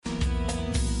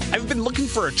I've been looking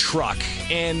for a truck,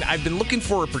 and I've been looking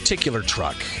for a particular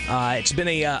truck. It's been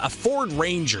a Ford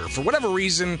Ranger for whatever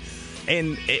reason,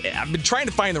 and I've been trying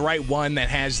to find the right one that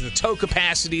has the tow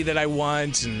capacity that I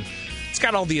want, and it's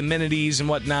got all the amenities and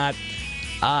whatnot.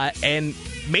 And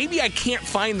maybe I can't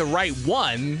find the right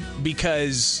one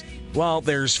because, well,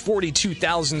 there's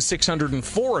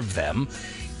 42,604 of them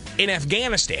in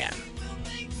Afghanistan.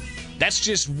 That's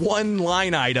just one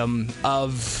line item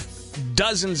of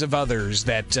dozens of others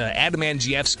that Adam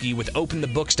Andrzejewski with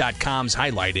OpenTheBooks.com's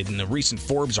highlighted in a recent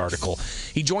Forbes article.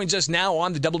 He joins us now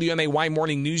on the WMAY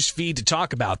Morning News feed to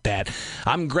talk about that.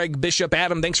 I'm Greg Bishop.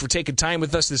 Adam, thanks for taking time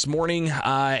with us this morning,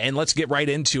 and let's get right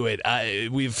into it.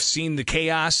 We've seen the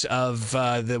chaos of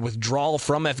the withdrawal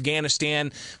from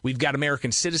Afghanistan. We've got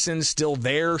American citizens still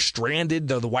there, stranded,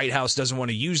 though the White House doesn't want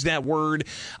to use that word.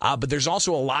 But there's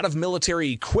also a lot of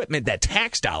military equipment that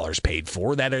tax dollars paid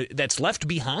for that's left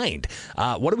behind.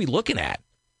 What are we looking at?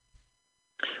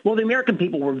 Well, the American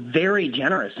people were very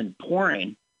generous in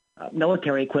pouring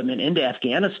military equipment into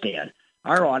Afghanistan.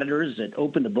 Our auditors at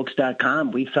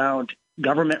OpenTheBooks.com, we found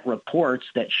government reports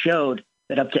that showed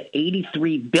that up to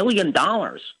 $83 billion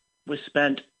was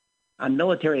spent on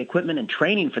military equipment and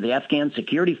training for the Afghan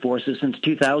security forces since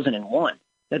 2001.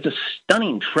 That's a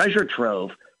stunning treasure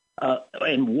trove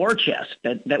and war chest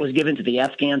that was given to the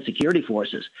Afghan security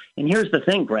forces. And here's the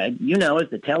thing, Greg. You know,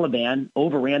 as the Taliban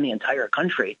overran the entire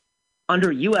country,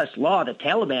 under U.S. law, the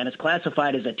Taliban is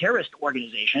classified as a terrorist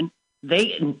organization.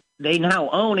 They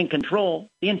now own and control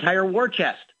the entire war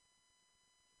chest.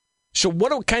 So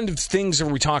what kind of things are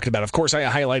we talking about? Of course, I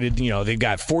highlighted, they've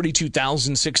got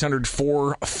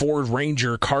 42,604 Ford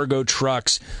Ranger cargo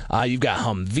trucks. You've got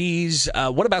Humvees.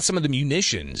 What about some of the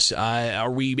munitions? Are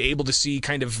we able to see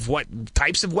kind of what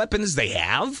types of weapons they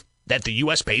have that the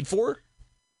U.S. paid for?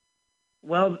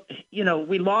 Well,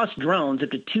 we lost drones,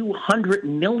 up to $200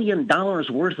 million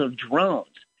worth of drones.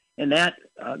 And that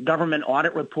government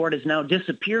audit report has now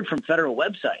disappeared from federal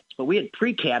websites. But we had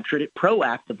pre-captured it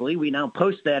proactively. We now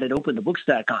post that at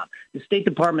OpenTheBooks.com. The State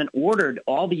Department ordered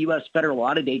all the U.S. federal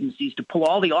audit agencies to pull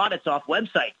all the audits off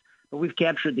websites. But we've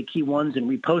captured the key ones and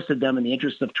reposted them in the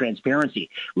interest of transparency.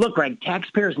 Look, Greg,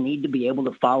 taxpayers need to be able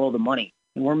to follow the money,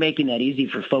 and we're making that easy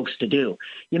for folks to do.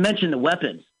 You mentioned the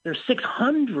weapons. There's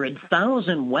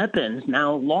 600,000 weapons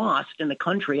now lost in the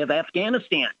country of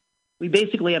Afghanistan. We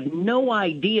basically have no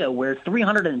idea where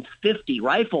 350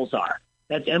 rifles are.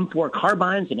 That's M4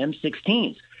 carbines and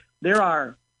M16s. There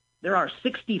are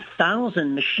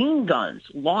 60,000 machine guns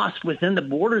lost within the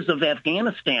borders of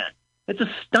Afghanistan. It's a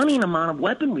stunning amount of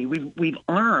weaponry. We've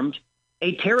armed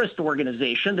a terrorist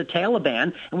organization, the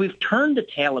Taliban, and we've turned the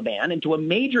Taliban into a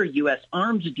major U.S.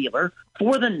 arms dealer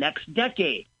for the next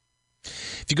decade.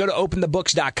 If you go to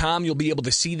OpenTheBooks.com, you'll be able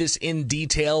to see this in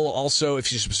detail. Also,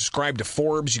 if you subscribe to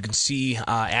Forbes, you can see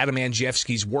Adam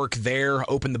Andrzejewski's work there,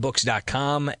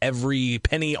 OpenTheBooks.com. Every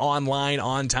penny online,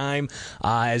 on time,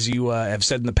 as you have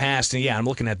said in the past. And, yeah, I'm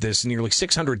looking at this, nearly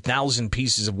 600,000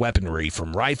 pieces of weaponry,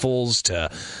 from rifles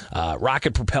to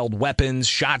rocket-propelled weapons,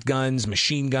 shotguns,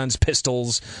 machine guns,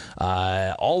 pistols,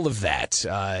 all of that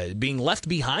being left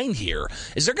behind here.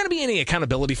 Is there going to be any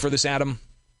accountability for this, Adam?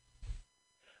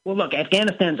 Well, look,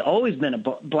 Afghanistan's always been a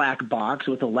black box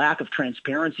with a lack of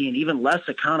transparency and even less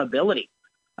accountability.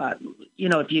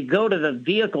 If you go to the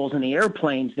vehicles and the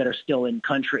airplanes that are still in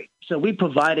country, so we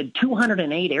provided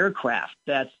 208 aircraft.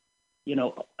 That's,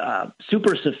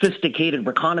 super sophisticated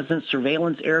reconnaissance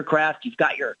surveillance aircraft. You've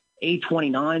got your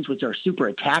A-29s, which are super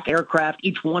attack aircraft.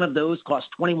 Each one of those costs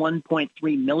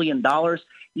 $21.3 million.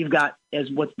 You've got,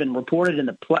 as what's been reported in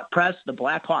the press, the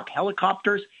Black Hawk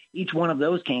helicopters. Each one of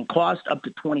those can cost up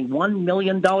to $21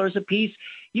 million apiece.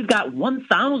 You've got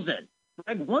 1,000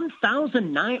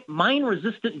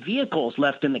 mine-resistant vehicles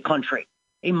left in the country.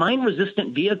 A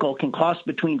mine-resistant vehicle can cost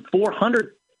between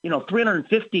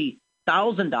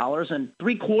 $350,000 and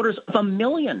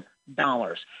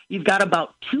 $750,000. You've got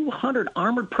about 200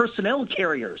 armored personnel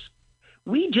carriers.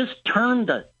 We just turned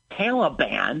the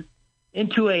Taliban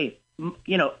into a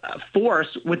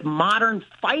force with modern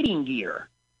fighting gear.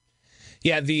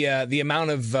 Yeah, the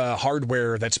amount of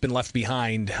hardware that's been left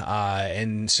behind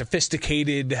and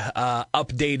sophisticated,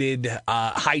 updated,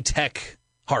 high-tech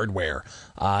hardware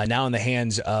now in the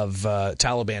hands of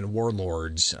Taliban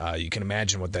warlords. You can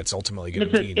imagine what that's ultimately going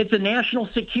to mean. It's a national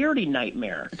security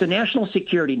nightmare. It's a national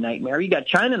security nightmare. You got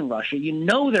China and Russia. You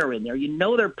know they're in there. You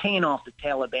know they're paying off the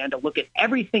Taliban to look at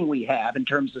everything we have in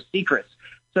terms of secrets.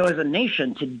 So as a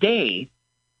nation today,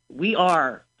 we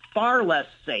are far less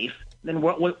safe than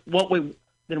what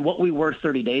we were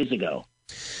 30 days ago.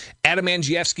 Adam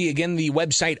Andrzejewski, again, the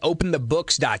website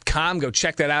openthebooks.com. Go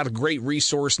check that out. A great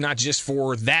resource, not just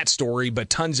for that story, but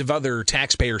tons of other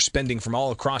taxpayer spending from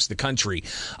all across the country.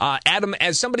 Adam,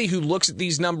 as somebody who looks at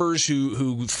these numbers,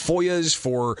 who FOIAs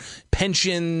for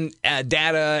pension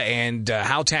data and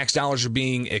how tax dollars are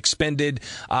being expended,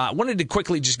 I wanted to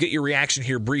quickly just get your reaction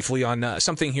here briefly on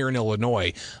something here in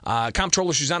Illinois.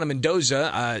 Comptroller Susana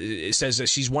Mendoza says that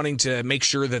she's wanting to make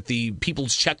sure that the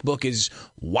People's Checkbook is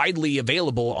widely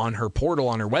available on her portal,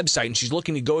 on her website, and she's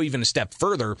looking to go even a step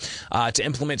further to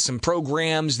implement some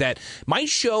programs that might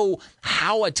show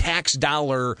how a tax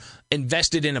dollar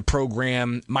invested in a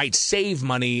program might save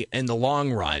money in the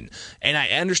long run. And I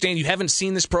understand you haven't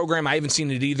seen this program. I haven't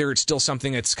seen it either. It's still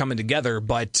something that's coming together.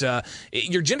 But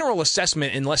your general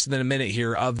assessment in less than a minute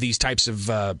here of these types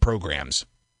of programs.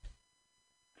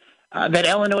 That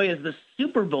Illinois is the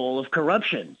Super Bowl of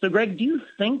corruption. So, Greg, do you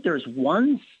think there's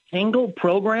one single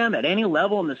program at any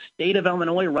level in the state of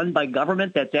Illinois run by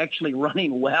government that's actually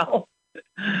running well?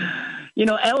 You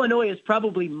know, Illinois is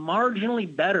probably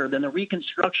marginally better than the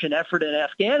reconstruction effort in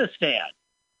Afghanistan.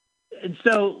 And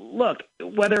so, look,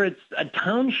 whether it's a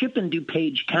township in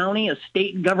DuPage County, a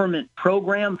state government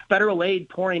program, federal aid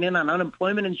pouring in on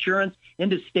unemployment insurance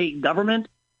into state government,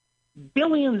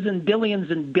 billions and billions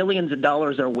and billions of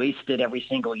dollars are wasted every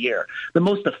single year. The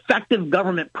most effective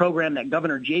government program that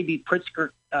Governor J.B.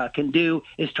 Pritzker can do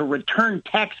is to return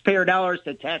taxpayer dollars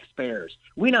to taxpayers.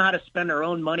 We know how to spend our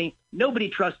own money. Nobody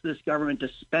trusts this government to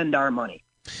spend our money.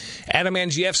 Adam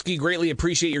Andrzejewski, greatly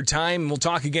appreciate your time. We'll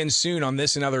talk again soon on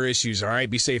this and other issues. All right,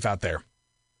 be safe out there.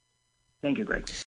 Thank you, Greg.